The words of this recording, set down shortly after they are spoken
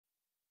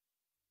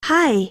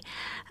Hi,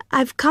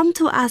 I've come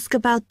to ask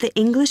about the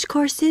English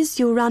courses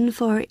you run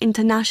for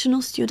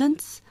international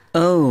students.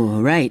 Oh,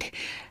 right.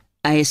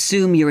 I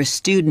assume you're a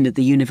student at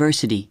the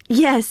university.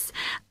 Yes,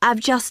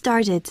 I've just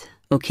started.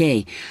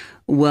 Okay.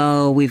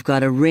 Well, we've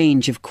got a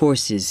range of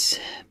courses.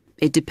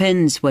 It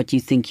depends what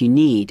you think you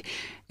need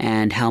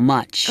and how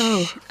much.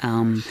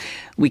 Oh.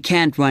 We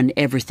can't run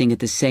everything at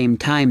the same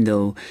time,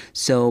 though.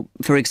 So,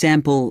 for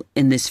example,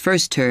 in this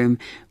first term,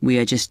 we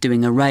are just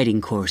doing a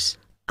writing course.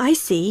 I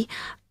see.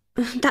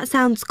 That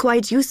sounds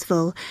quite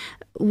useful.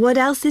 What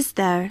else is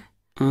there?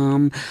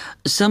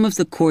 Some of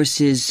the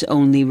courses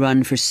only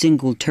run for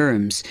single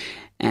terms,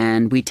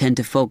 and we tend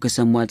to focus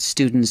on what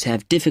students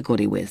have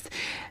difficulty with.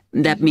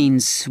 That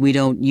means we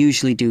don't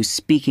usually do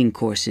speaking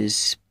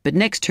courses, but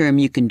next term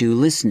you can do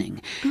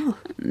listening. Oh.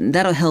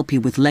 That'll help you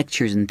with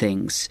lectures and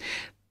things.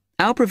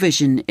 Our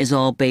provision is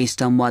all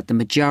based on what the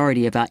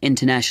majority of our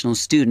international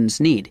students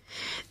need.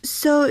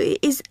 So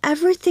is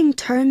everything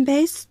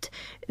term-based?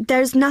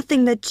 There's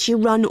nothing that you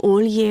run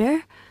all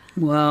year?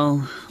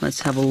 Well,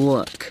 let's have a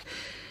look.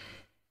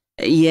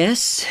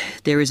 Yes,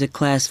 there is a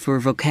class for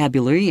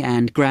vocabulary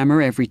and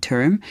grammar every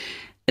term.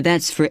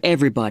 That's for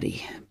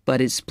everybody,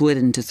 but it's split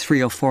into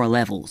 3 or 4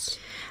 levels.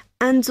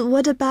 And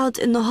what about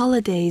in the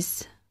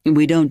holidays?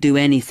 We don't do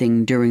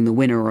anything during the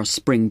winter or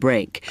spring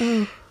break.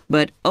 Oh.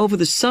 But over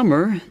the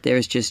summer,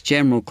 there's just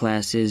general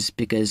classes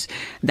because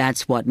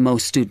that's what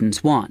most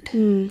students want.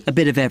 A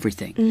bit of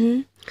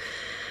everything.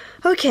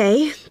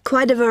 Okay,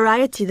 quite a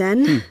variety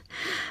then.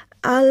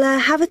 I'll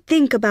have a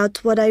think about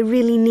what I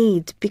really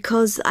need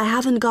because I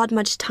haven't got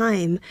much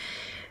time.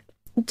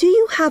 Do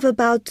you have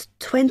about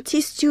 20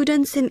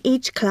 students in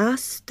each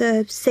class,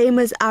 the same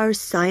as our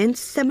science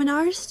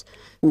seminars?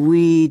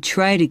 We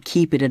try to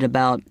keep it at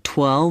about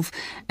 12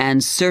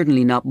 and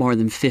certainly not more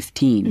than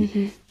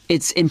 15.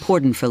 It's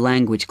important for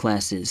language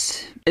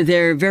classes.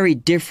 They're very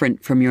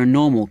different from your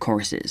normal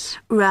courses.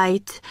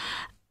 Right.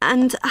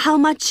 And how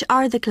much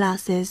are the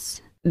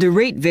classes? The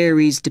rate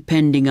varies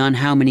depending on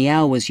how many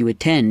hours you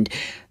attend,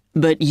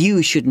 but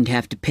you shouldn't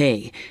have to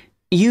pay.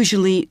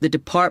 Usually, the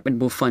department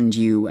will fund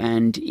you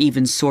and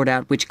even sort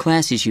out which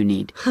classes you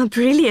need.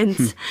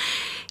 Brilliant.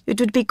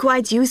 It would be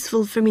quite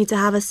useful for me to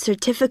have a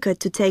certificate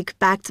to take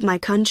back to my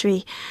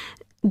country.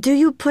 Do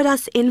you put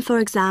us in for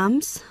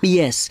exams?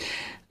 Yes,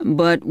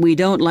 but we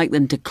don't like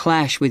them to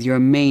clash with your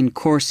main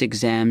course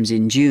exams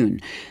in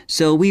June,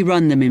 so we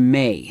run them in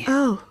May.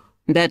 Oh.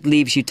 That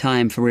leaves you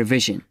time for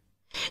revision.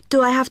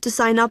 Do I have to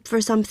sign up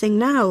for something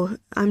now?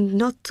 I'm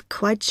not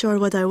quite sure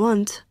what I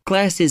want.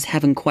 Classes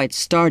haven't quite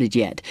started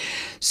yet,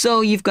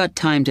 so you've got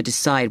time to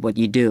decide what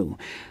you do.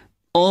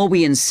 All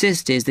we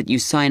insist is that you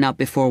sign up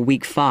before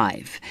week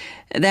 5.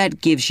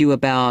 That gives you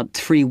about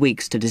 3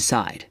 weeks to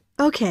decide.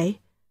 Okay.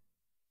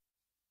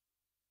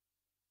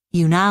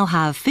 You now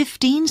have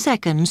 15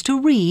 seconds to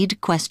read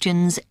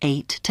questions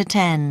 8 to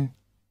 10.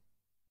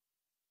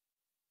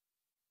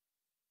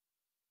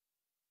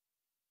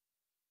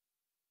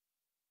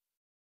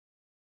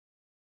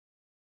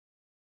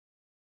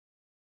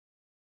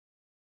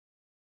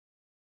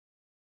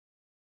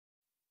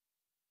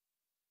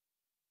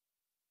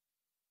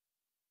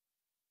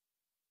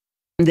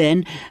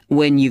 Then,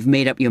 when you've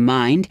made up your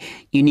mind,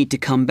 you need to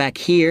come back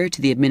here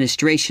to the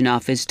administration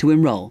office to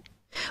enroll.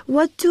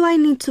 What do I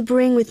need to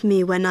bring with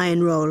me when I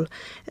enroll?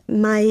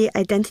 My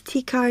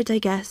identity card, I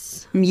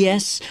guess.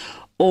 Yes,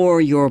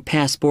 or your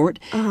passport.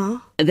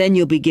 Then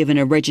you'll be given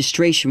a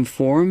registration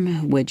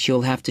form, which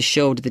you'll have to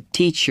show to the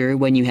teacher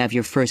when you have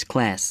your first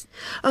class.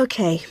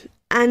 Okay.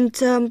 And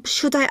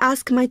should I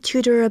ask my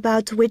tutor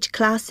about which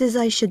classes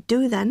I should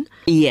do then?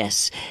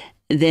 Yes.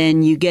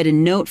 Then you get a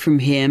note from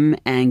him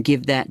and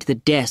give that to the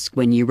desk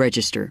when you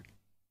register.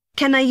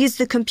 Can I use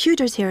the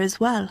computers here as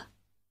well?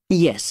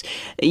 Yes.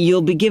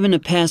 You'll be given a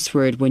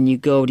password when you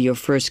go to your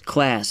first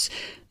class.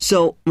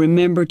 So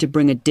remember to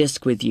bring a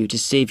disk with you to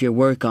save your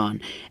work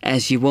on,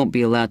 as you won't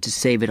be allowed to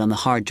save it on the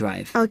hard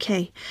drive.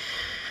 Okay.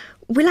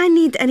 Will I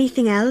need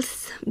anything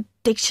else?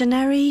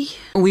 Dictionary?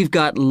 We've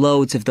got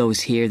loads of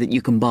those here that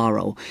you can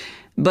borrow.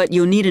 But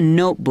you'll need a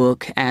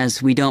notebook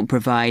as we don't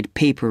provide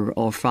paper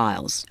or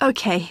files.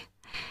 Okay.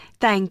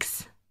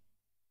 Thanks.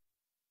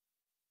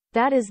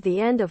 That is the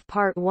end of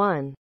part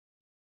 1.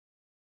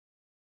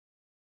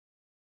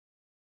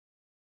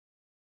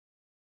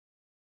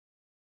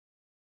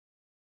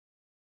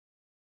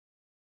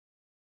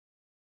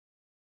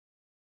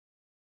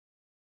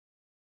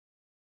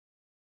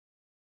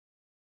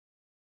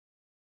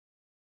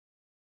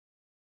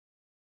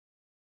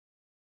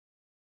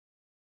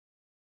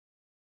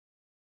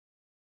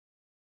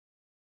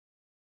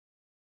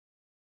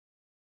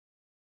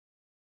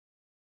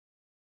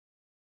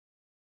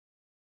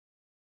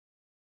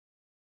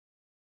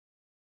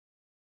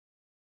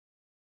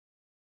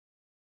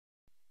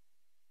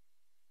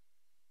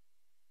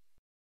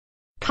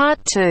 Part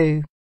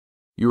 2.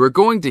 You are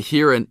going to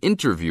hear an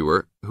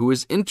interviewer who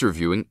is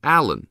interviewing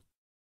Alan.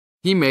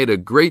 He made a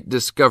great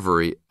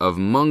discovery of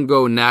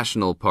Mungo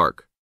National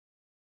Park.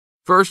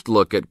 First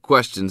look at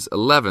questions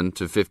 11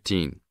 to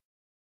 15.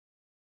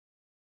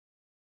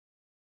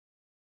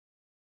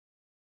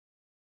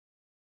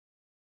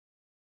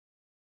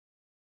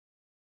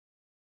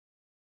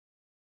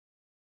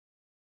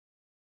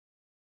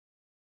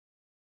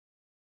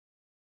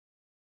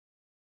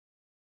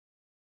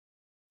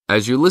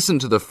 As you listen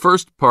to the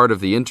first part of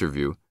the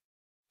interview,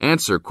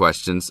 answer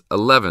questions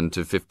 11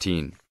 to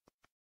 15.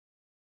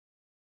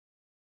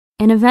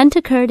 An event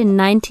occurred in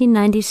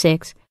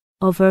 1996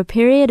 over a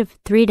period of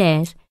 3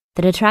 days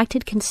that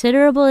attracted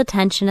considerable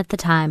attention at the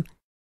time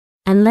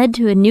and led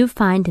to a new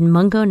find in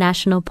Mungo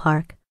National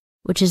Park,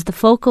 which is the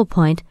focal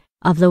point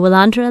of the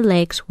Willandra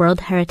Lakes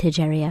World Heritage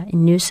Area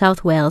in New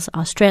South Wales,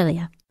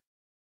 Australia.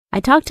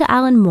 I talked to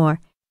Alan Moore,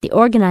 the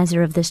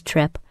organizer of this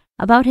trip,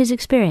 about his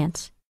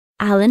experience.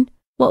 Alan,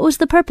 what was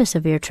the purpose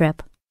of your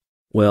trip?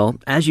 Well,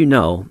 as you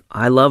know,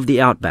 I love the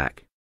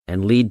outback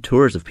and lead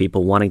tours of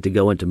people wanting to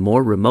go into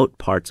more remote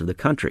parts of the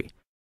country.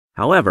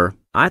 However,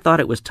 I thought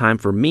it was time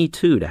for me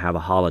too to have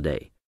a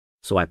holiday.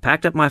 So I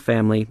packed up my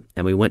family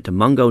and we went to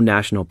Mungo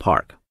National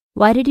Park.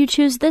 Why did you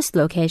choose this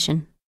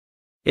location?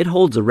 It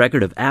holds a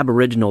record of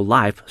Aboriginal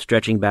life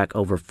stretching back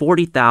over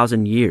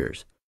 40,000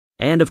 years.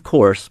 And of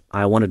course,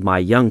 I wanted my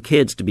young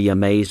kids to be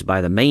amazed by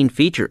the main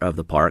feature of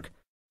the park,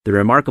 the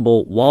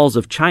remarkable Walls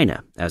of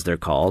China, as they're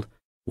called,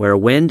 where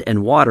wind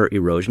and water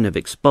erosion have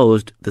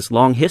exposed this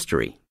long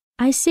history.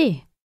 I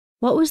see.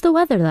 What was the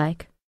weather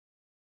like?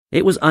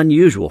 It was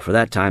unusual for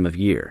that time of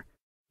year.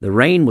 The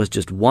rain was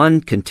just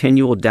one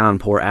continual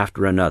downpour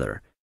after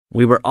another.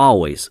 We were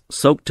always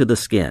soaked to the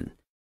skin.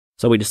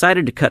 So we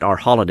decided to cut our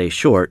holiday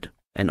short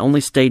and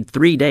only stayed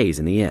 3 days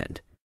in the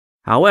end.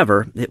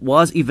 However, it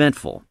was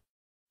eventful.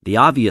 The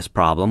obvious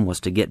problem was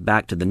to get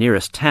back to the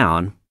nearest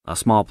town, a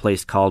small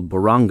place called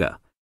Burunga.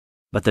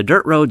 But the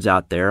dirt roads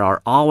out there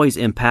are always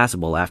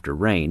impassable after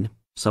rain,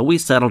 so we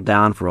settled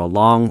down for a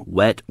long,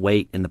 wet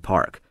wait in the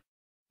park.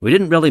 We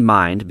didn't really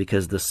mind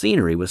because the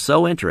scenery was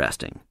so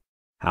interesting.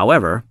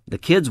 However, the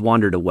kids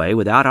wandered away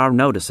without our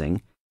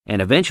noticing,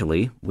 and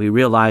eventually we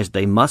realized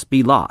they must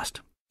be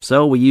lost.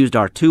 So we used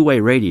our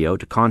two-way radio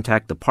to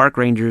contact the park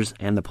rangers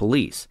and the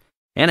police,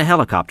 and a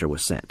helicopter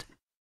was sent.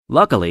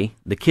 Luckily,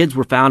 the kids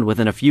were found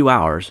within a few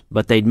hours,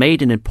 but they'd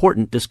made an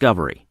important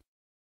discovery.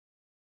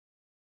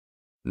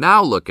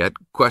 Now look at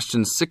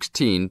questions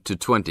 16 to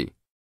 20.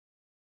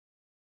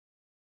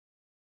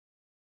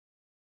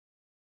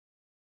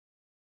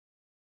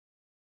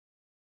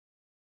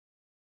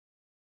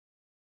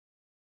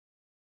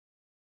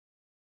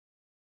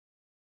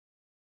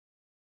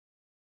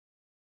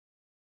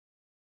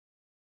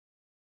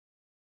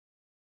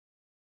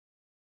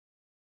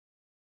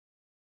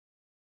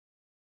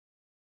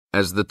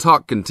 As the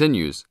talk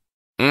continues,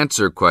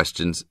 answer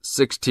questions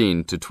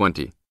 16 to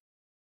 20.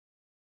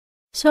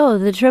 So,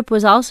 the trip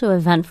was also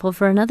eventful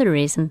for another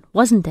reason,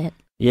 wasn't it?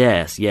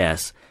 Yes.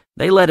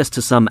 They led us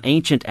to some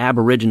ancient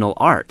Aboriginal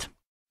art.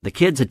 The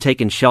kids had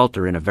taken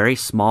shelter in a very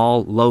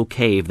small, low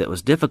cave that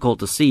was difficult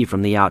to see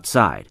from the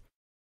outside.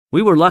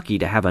 We were lucky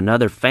to have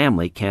another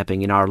family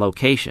camping in our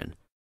location.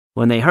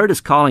 When they heard us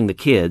calling the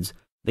kids,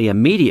 they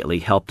immediately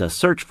helped us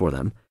search for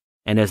them,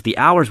 and as the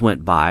hours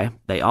went by,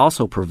 they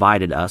also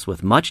provided us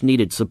with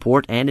much-needed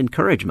support and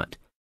encouragement.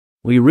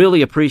 We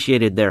really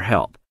appreciated their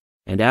help,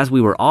 and as we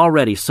were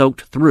already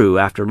soaked through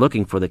after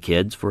looking for the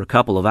kids for a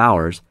couple of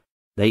hours,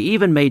 they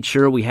even made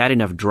sure we had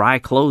enough dry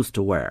clothes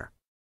to wear.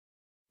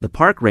 The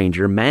park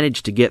ranger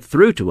managed to get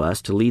through to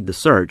us to lead the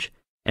search,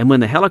 and when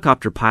the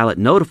helicopter pilot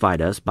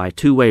notified us by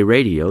two-way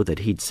radio that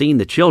he'd seen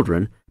the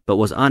children but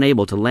was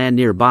unable to land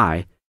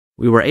nearby,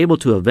 we were able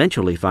to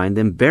eventually find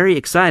them very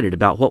excited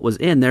about what was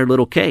in their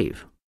little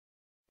cave.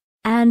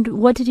 And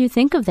what did you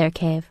think of their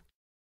cave?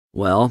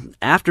 Well,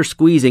 after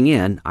squeezing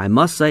in, I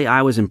must say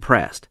I was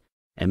impressed,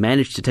 and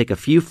managed to take a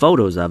few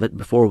photos of it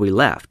before we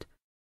left.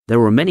 There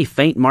were many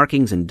faint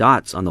markings and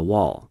dots on the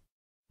wall.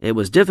 It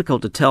was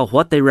difficult to tell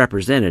what they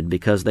represented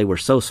because they were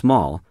so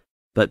small,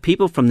 but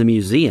people from the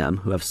museum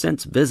who have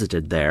since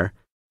visited there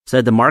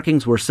said the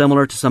markings were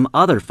similar to some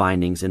other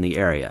findings in the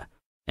area,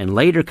 and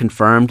later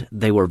confirmed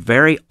they were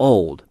very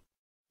old.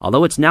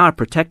 Although it's now a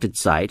protected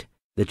site,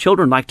 the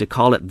children like to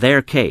call it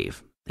their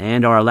cave,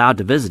 and are allowed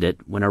to visit it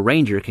when a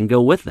ranger can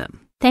go with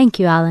them. Thank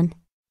you, Alan.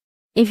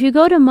 If you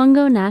go to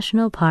Mungo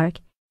National Park,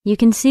 you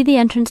can see the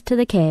entrance to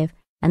the cave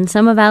and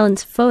some of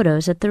Alan's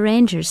photos at the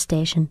ranger's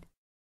station.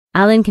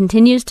 Alan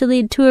continues to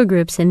lead tour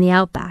groups in the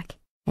outback,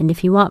 and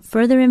if you want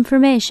further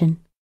information...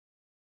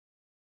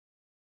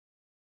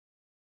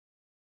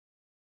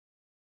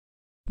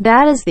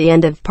 That is the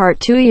end of part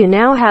 2. You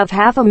now have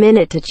half a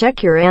minute to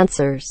check your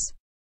answers.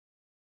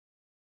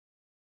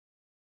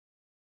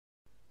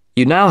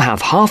 You now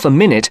have half a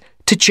minute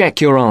to check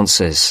your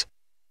answers.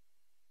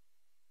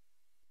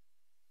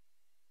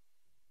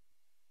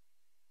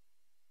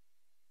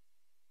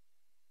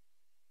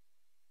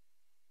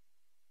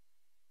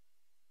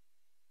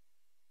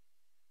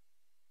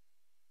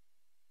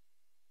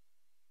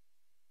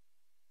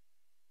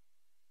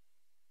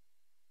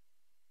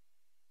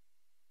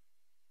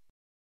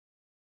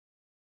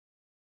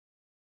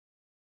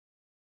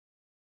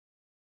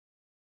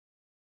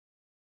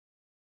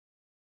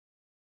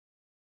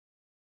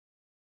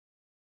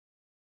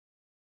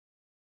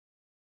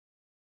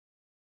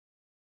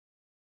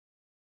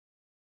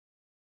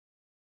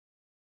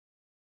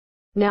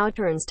 Now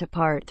turns to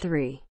part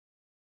 3.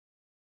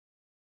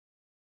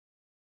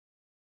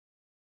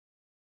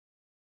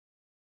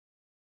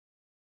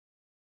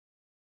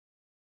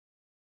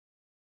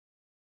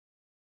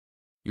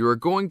 You are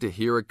going to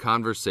hear a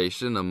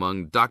conversation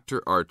among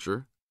Dr.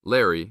 Archer,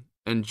 Larry,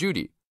 and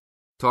Judy,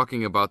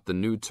 talking about the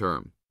new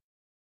term.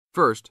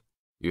 First,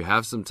 you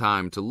have some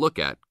time to look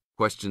at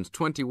questions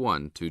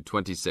 21 to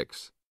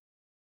 26.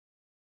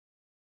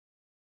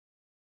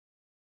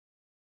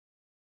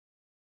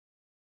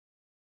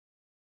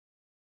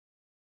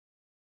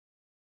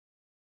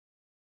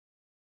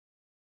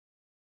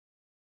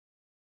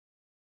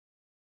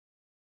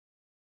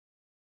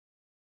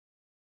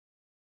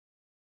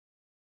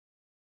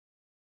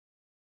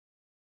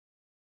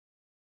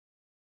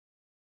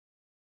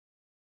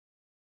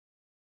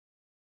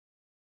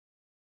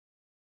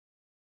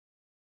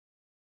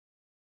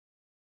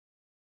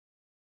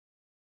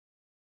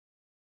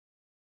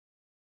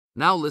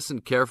 Now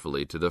listen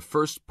carefully to the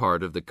first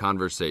part of the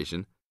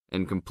conversation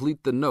and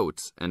complete the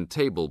notes and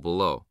table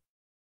below.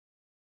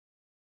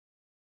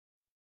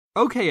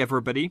 Okay,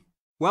 everybody,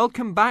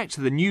 welcome back to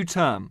the new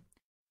term.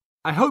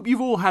 I hope you've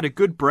all had a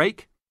good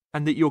break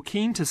and that you're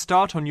keen to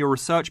start on your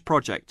research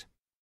project.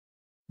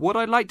 What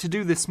I'd like to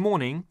do this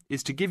morning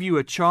is to give you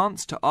a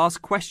chance to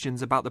ask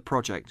questions about the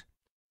project,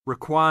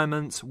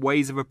 requirements,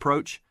 ways of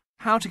approach,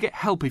 how to get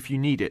help if you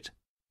need it.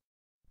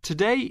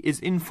 Today is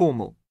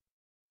informal.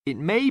 It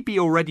may be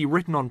already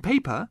written on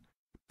paper,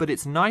 but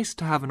it's nice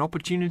to have an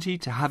opportunity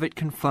to have it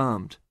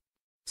confirmed.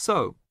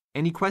 So,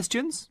 any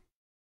questions?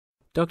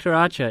 Dr.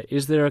 Archer,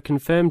 is there a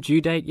confirmed due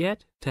date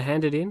yet to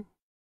hand it in?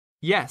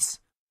 Yes,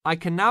 I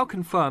can now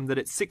confirm that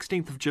it's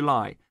 16th of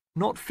July,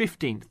 not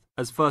 15th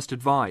as first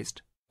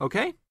advised.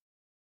 Okay?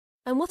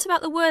 And what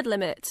about the word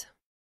limit?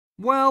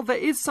 Well, there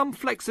is some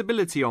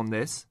flexibility on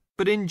this,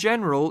 but in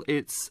general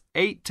it's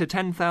 8 to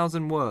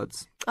 10,000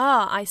 words.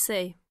 Ah, I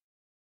see.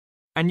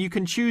 And you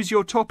can choose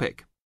your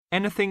topic,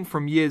 anything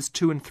from years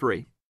 2 and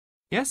 3.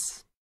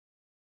 Yes?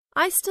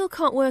 I still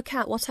can't work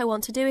out what I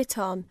want to do it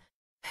on.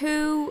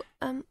 In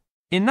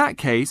that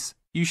case,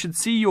 you should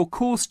see your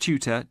course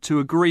tutor to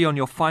agree on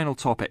your final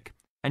topic,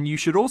 and you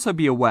should also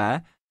be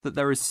aware that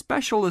there is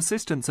special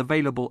assistance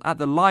available at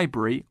the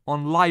library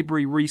on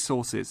library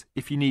resources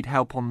if you need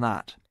help on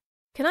that.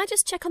 Can I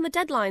just check on the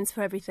deadlines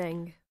for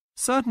everything?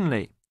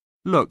 Certainly.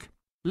 Look,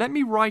 let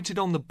me write it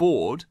on the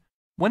board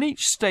when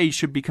each stage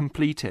should be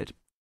completed.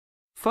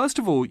 First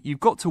of all, you've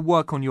got to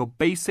work on your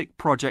basic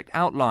project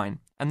outline,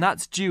 and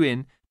that's due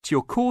in to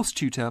your course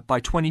tutor by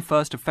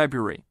 21st of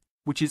February,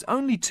 which is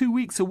only 2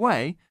 weeks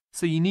away,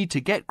 so you need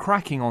to get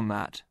cracking on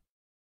that.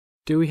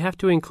 Do we have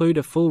to include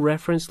a full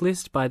reference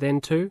list by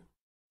then too?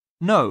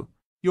 No,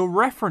 your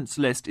reference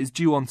list is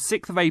due on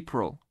 6th of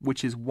April,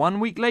 which is 1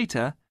 week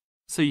later,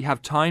 so you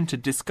have time to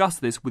discuss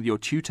this with your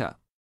tutor.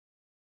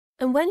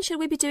 And when should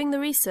we be doing the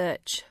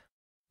research?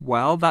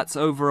 Well, that's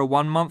over a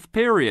 1-month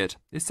period,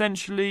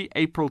 essentially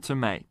April to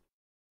May.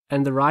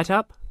 And the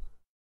write-up?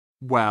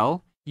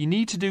 Well, you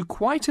need to do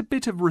quite a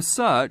bit of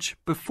research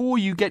before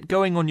you get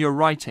going on your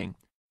writing,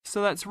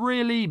 so that's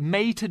really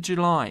May to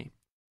July,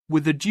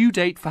 with the due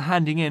date for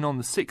handing in on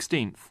the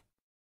 16th.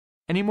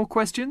 Any more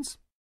questions?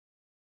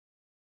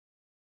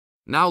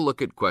 Now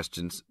look at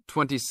questions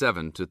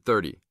 27 to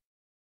 30.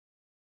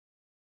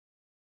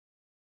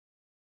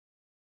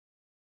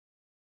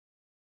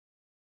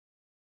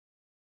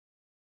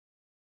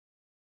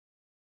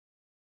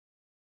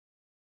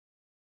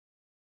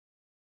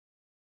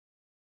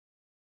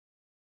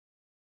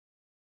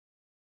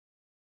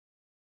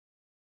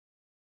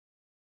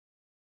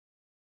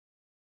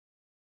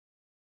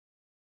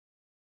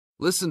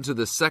 Listen to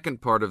the second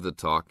part of the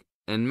talk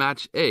and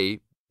match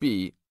A,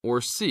 B,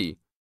 or C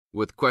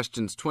with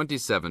questions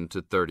 27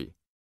 to 30.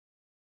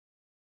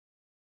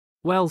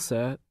 Well,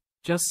 sir,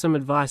 just some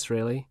advice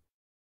really.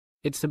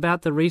 It's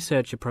about the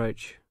research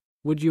approach.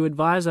 Would you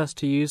advise us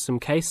to use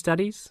some case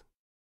studies?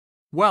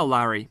 Well,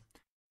 Larry,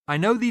 I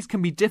know these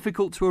can be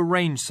difficult to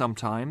arrange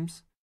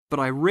sometimes,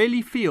 but I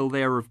really feel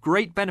they are of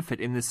great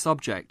benefit in this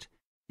subject.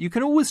 You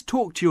can always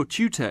talk to your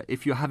tutor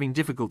if you're having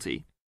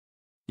difficulty.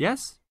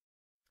 Yes?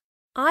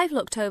 I've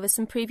looked over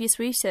some previous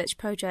research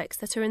projects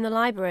that are in the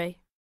library.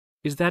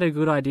 Is that a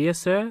good idea,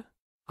 sir?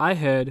 I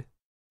heard.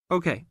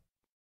 Okay.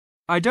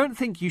 I don't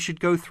think you should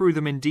go through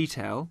them in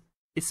detail,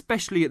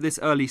 especially at this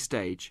early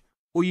stage,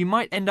 or you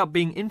might end up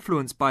being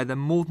influenced by them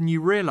more than you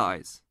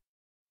realise.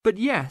 But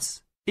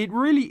yes, it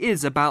really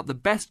is about the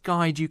best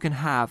guide you can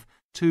have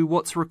to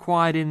what's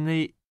required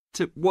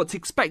to what's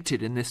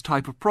expected in this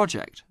type of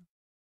project.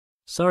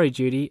 Sorry,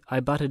 Judy,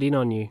 I butted in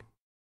on you.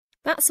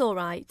 That's all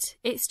right.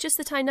 It's just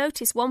that I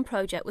noticed one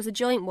project was a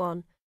joint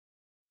one.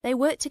 They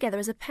worked together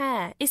as a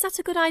pair. Is that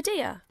a good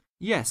idea?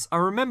 Yes, I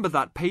remember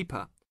that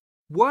paper.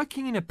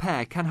 Working in a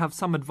pair can have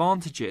some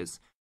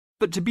advantages,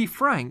 but to be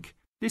frank,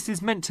 this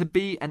is meant to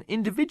be an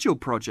individual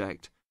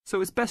project,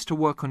 so it's best to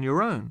work on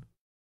your own.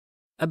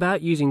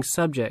 About using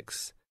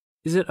subjects,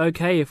 is it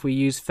okay if we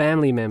use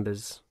family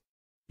members?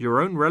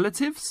 Your own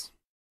relatives?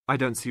 I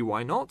don't see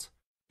why not.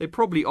 They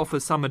probably offer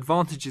some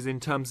advantages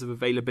in terms of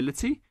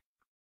availability,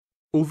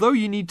 although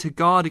you need to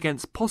guard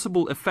against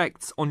possible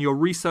effects on your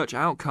research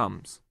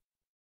outcomes.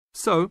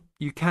 So,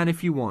 you can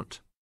if you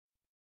want.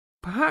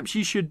 Perhaps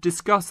you should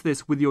discuss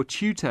this with your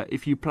tutor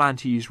if you plan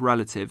to use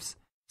relatives,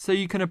 so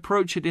you can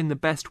approach it in the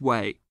best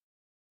way.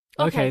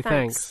 Okay,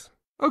 thanks.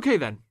 Okay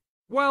then.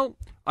 Well,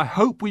 I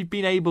hope we've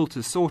been able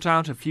to sort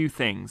out a few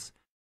things.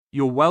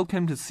 You're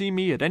welcome to see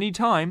me at any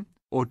time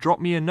or drop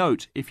me a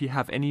note if you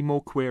have any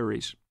more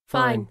queries.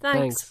 Fine,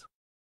 thanks.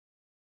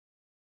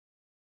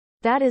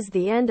 That is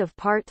the end of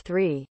part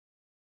 3.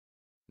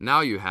 Now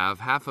you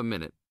have half a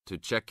minute to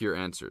check your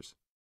answers.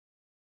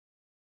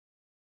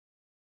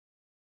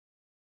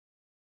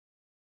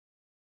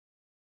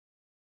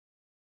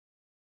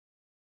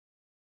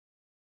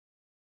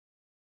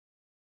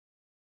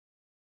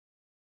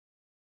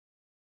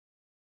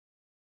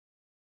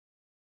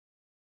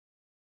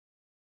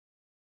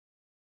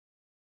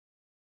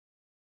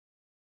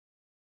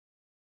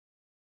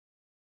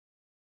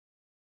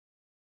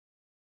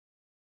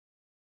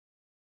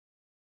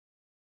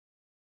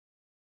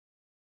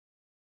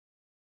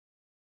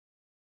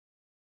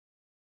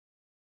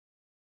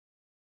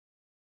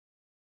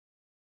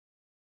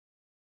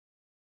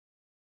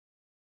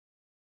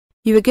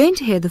 You are going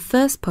to hear the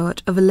first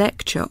part of a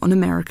lecture on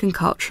American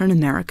culture and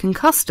American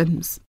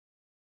customs.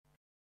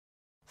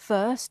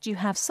 First, you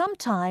have some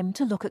time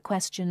to look at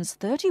questions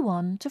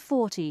 31 to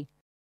 40.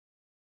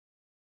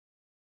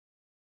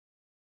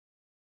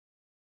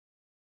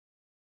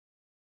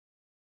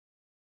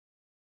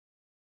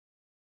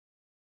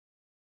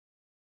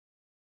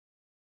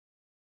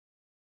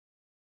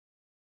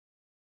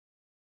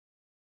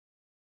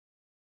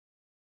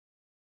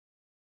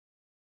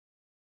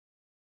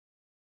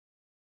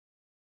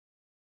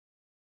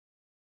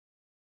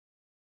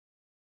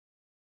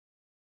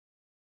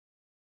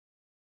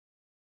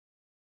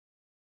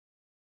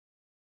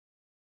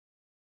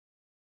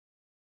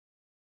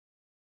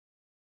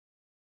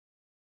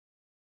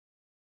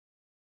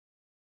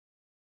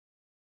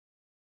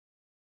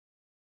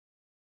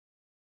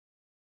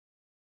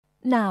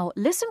 Now,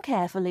 listen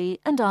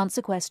carefully and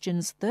answer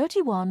questions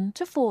 31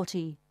 to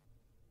 40.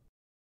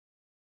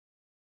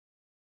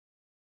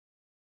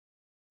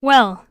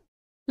 Well,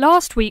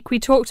 last week we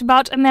talked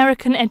about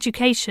American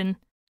education,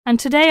 and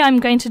today I'm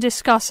going to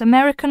discuss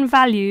American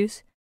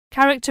values,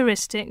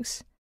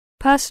 characteristics,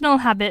 personal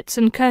habits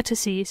and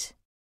courtesies.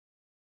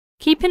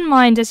 Keep in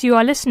mind as you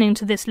are listening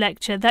to this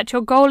lecture that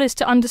your goal is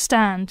to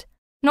understand,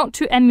 not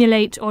to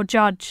emulate or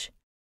judge.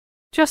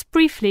 Just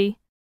briefly,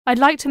 I'd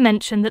like to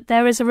mention that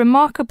there is a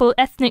remarkable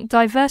ethnic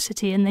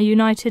diversity in the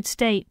United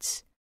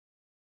States.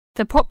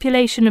 The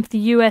population of the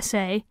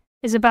USA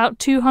is about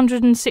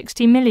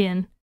 260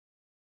 million.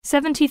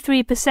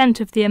 73%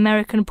 of the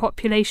American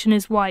population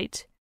is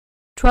white,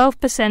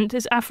 12%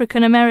 is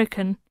African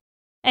American,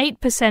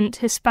 8%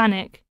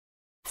 Hispanic,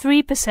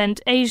 3%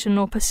 Asian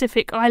or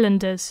Pacific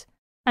Islanders,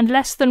 and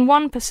less than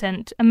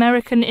 1%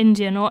 American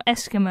Indian or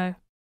Eskimo.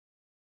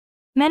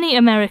 Many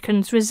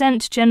Americans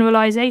resent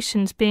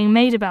generalizations being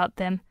made about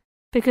them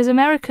because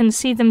Americans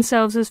see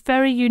themselves as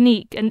very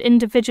unique and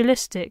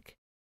individualistic.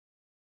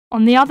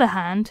 On the other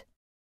hand,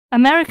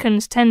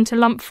 Americans tend to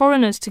lump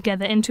foreigners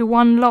together into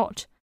one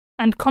lot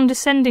and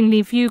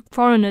condescendingly view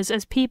foreigners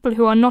as people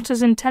who are not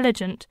as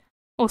intelligent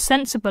or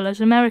sensible as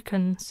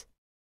Americans.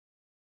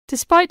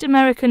 Despite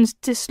Americans'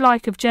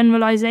 dislike of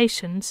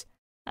generalizations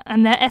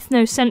and their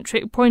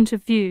ethnocentric point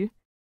of view,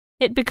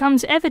 it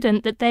becomes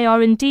evident that they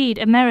are indeed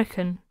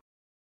American.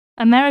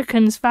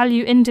 Americans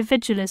value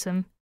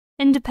individualism,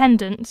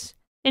 independence,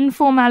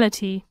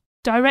 informality,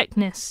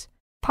 directness,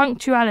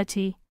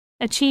 punctuality,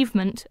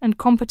 achievement, and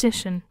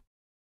competition.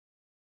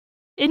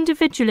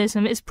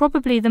 Individualism is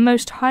probably the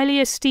most highly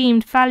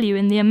esteemed value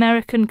in the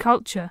American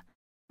culture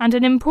and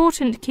an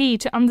important key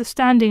to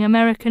understanding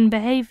American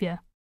behavior.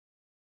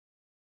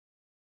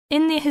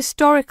 In the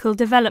historical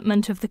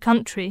development of the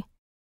country,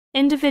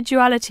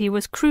 individuality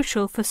was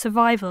crucial for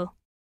survival.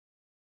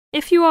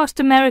 If you asked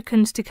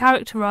Americans to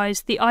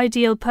characterize the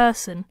ideal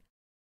person,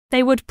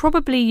 they would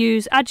probably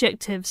use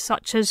adjectives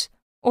such as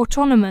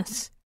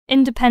autonomous,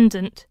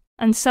 independent,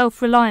 and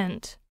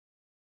self-reliant.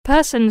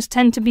 Persons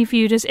tend to be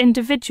viewed as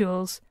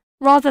individuals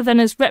rather than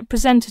as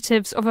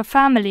representatives of a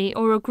family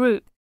or a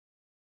group.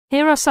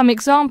 Here are some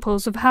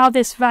examples of how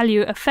this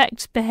value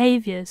affects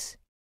behaviors.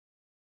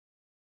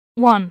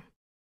 1.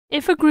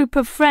 If a group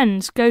of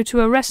friends go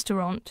to a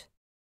restaurant,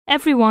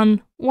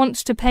 everyone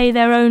wants to pay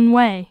their own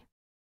way.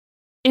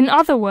 In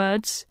other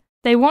words,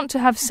 they want to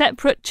have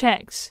separate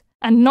checks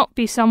and not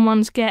be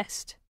someone's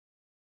guest.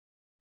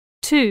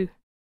 2.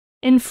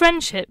 In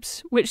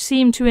friendships, which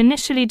seem to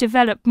initially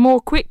develop more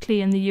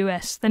quickly in the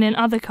US than in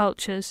other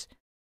cultures,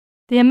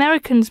 the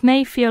Americans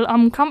may feel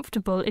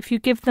uncomfortable if you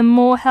give them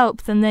more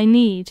help than they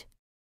need.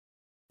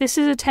 This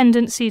is a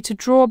tendency to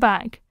draw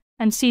back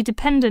and see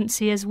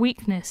dependency as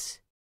weakness.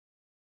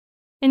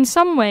 In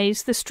some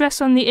ways, the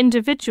stress on the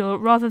individual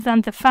rather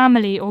than the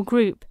family or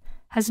group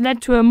has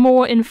led to a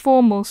more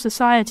informal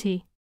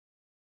society.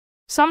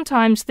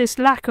 Sometimes this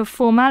lack of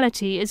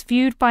formality is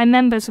viewed by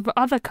members of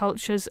other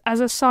cultures as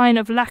a sign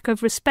of lack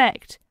of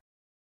respect.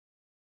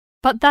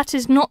 But that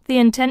is not the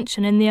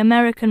intention in the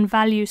American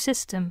value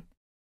system.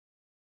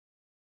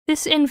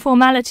 This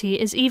informality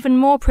is even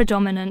more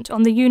predominant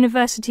on the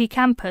university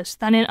campus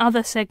than in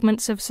other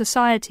segments of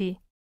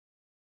society.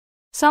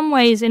 Some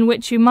ways in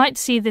which you might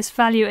see this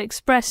value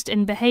expressed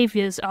in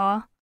behaviours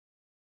are: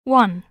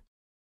 1.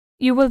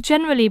 You will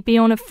generally be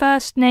on a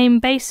first-name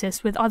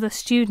basis with other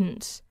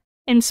students,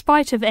 in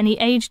spite of any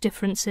age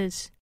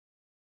differences.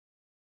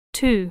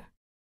 2.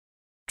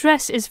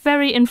 Dress is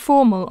very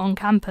informal on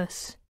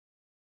campus.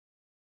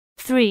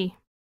 3.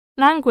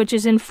 Language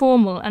is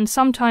informal and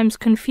sometimes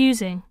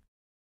confusing.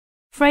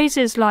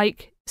 Phrases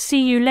like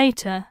 "see you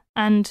later"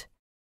 and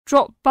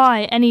 "drop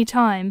by any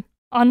time"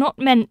 are not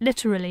meant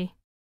literally.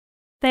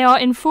 They are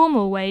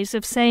informal ways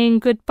of saying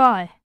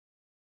goodbye.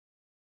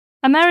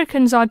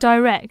 Americans are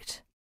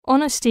direct.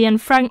 Honesty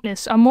and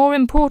frankness are more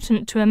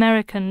important to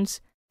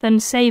Americans than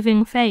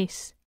saving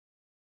face.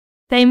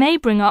 They may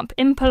bring up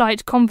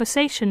impolite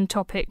conversation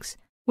topics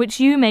which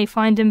you may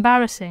find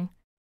embarrassing,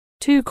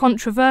 too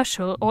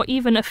controversial, or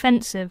even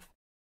offensive.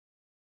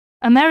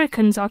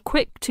 Americans are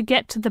quick to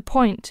get to the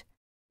point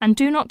and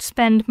do not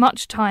spend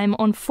much time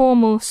on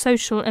formal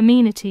social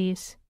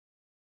amenities.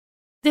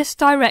 This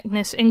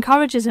directness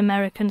encourages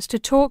Americans to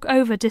talk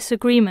over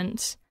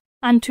disagreements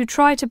and to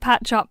try to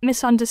patch up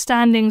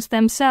misunderstandings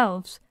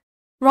themselves,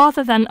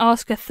 rather than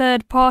ask a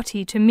third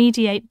party to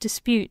mediate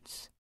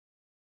disputes.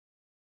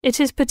 It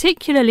is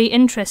particularly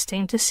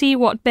interesting to see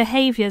what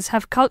behaviours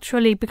have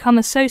culturally become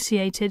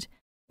associated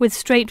with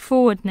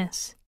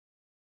straightforwardness.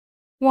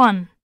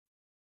 1.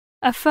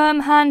 A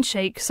firm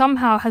handshake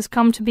somehow has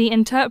come to be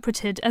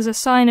interpreted as a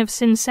sign of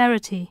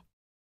sincerity.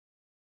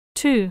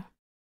 2.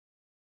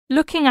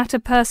 Looking at a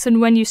person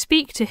when you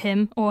speak to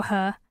him or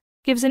her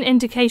gives an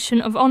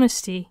indication of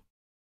honesty.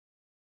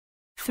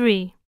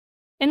 3.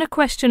 In a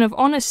question of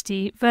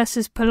honesty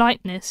versus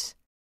politeness,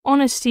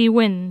 honesty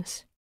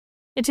wins.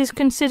 It is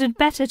considered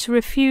better to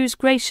refuse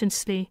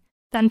graciously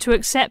than to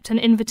accept an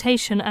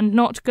invitation and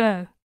not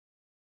go.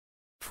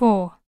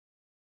 4.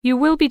 You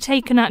will be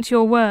taken at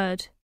your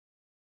word.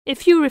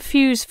 If you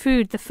refuse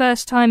food the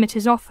first time it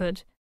is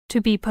offered,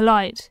 to be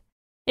polite,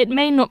 it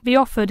may not be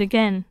offered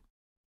again.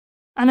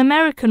 An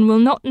American will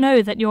not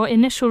know that your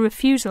initial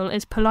refusal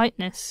is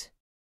politeness.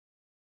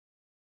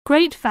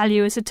 Great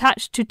value is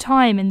attached to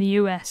time in the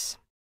US.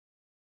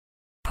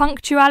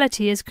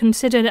 Punctuality is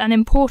considered an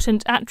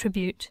important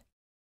attribute.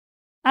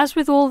 As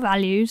with all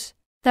values,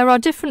 there are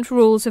different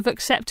rules of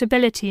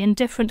acceptability in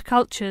different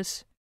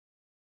cultures.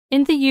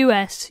 In the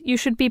US, you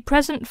should be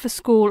present for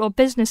school or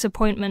business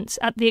appointments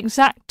at the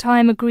exact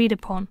time agreed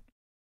upon.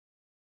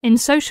 In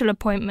social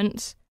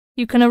appointments,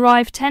 you can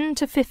arrive 10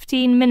 to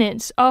 15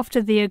 minutes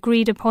after the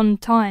agreed-upon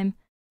time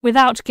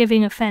without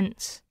giving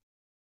offence.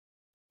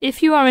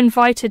 If you are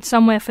invited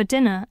somewhere for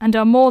dinner and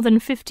are more than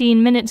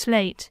 15 minutes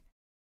late,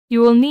 you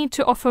will need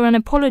to offer an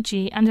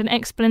apology and an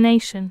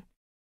explanation.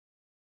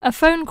 A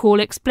phone call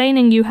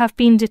explaining you have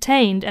been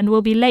detained and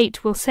will be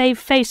late will save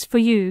face for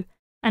you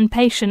and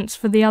patience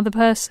for the other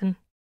person.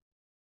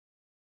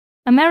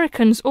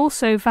 Americans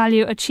also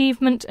value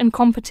achievement and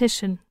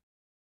competition.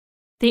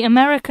 The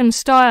American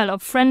style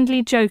of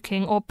friendly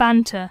joking or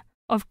banter,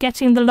 of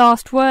getting the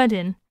last word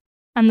in,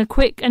 and the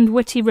quick and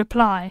witty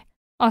reply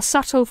are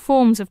subtle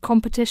forms of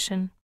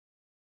competition.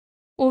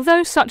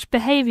 Although such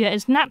behaviour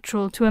is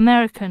natural to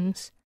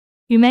Americans,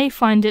 you may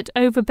find it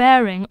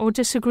overbearing or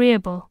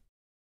disagreeable.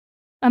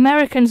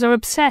 Americans are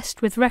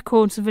obsessed with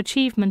records of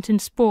achievement in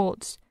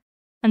sports,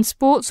 and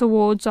sports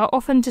awards are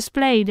often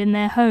displayed in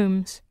their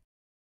homes.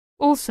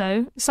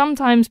 Also,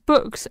 sometimes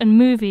books and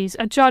movies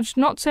are judged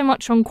not so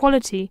much on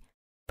quality,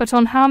 but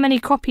on how many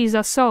copies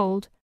are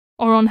sold,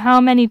 or on how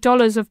many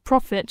dollars of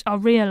profit are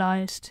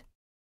realized.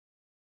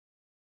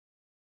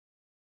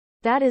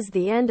 That is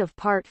the end of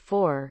part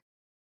 4.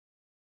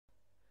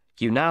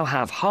 You now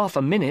have half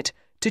a minute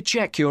to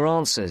check your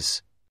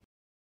answers.